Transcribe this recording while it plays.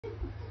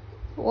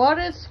What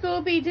did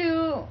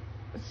Scooby-Doo...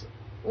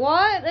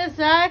 What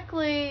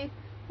exactly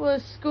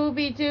was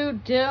Scooby-Doo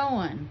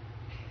doing?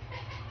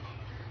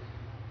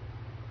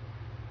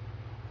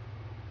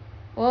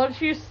 What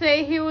did you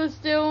say he was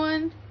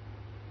doing?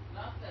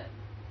 Nothing.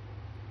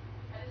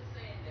 I didn't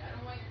say anything. I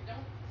don't want your...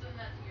 Don't send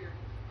that to your...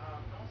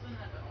 don't send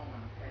that to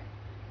Owen,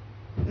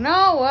 okay?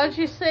 No, what did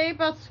you say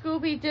about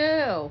Scooby-Doo?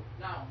 No.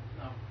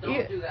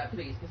 Don't do that,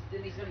 please, because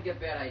then he's going to get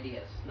bad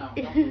ideas. No,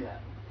 don't do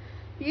that.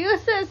 You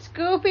said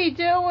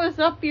Scooby-Doo was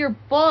up your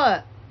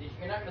butt.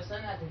 You're not going to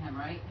send that to him,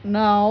 right?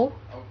 No.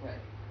 Okay.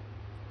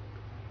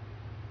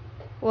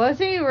 Was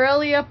he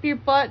really up your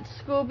butt,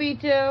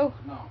 Scooby-Doo?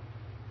 No.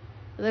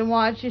 Then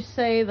why'd you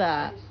say I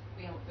that? just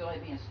feel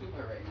like being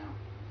stupid right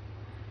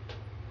now.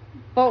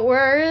 But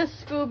where is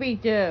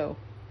Scooby-Doo?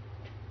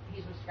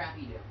 He's with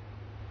Scrappy-Doo.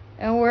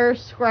 And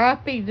where's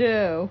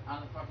Scrappy-Doo?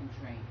 On the fucking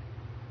train.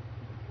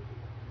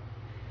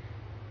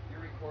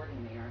 You're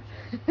recording me,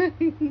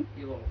 aren't you?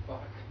 You little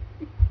fuck.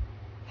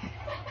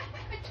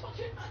 I told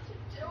you not to.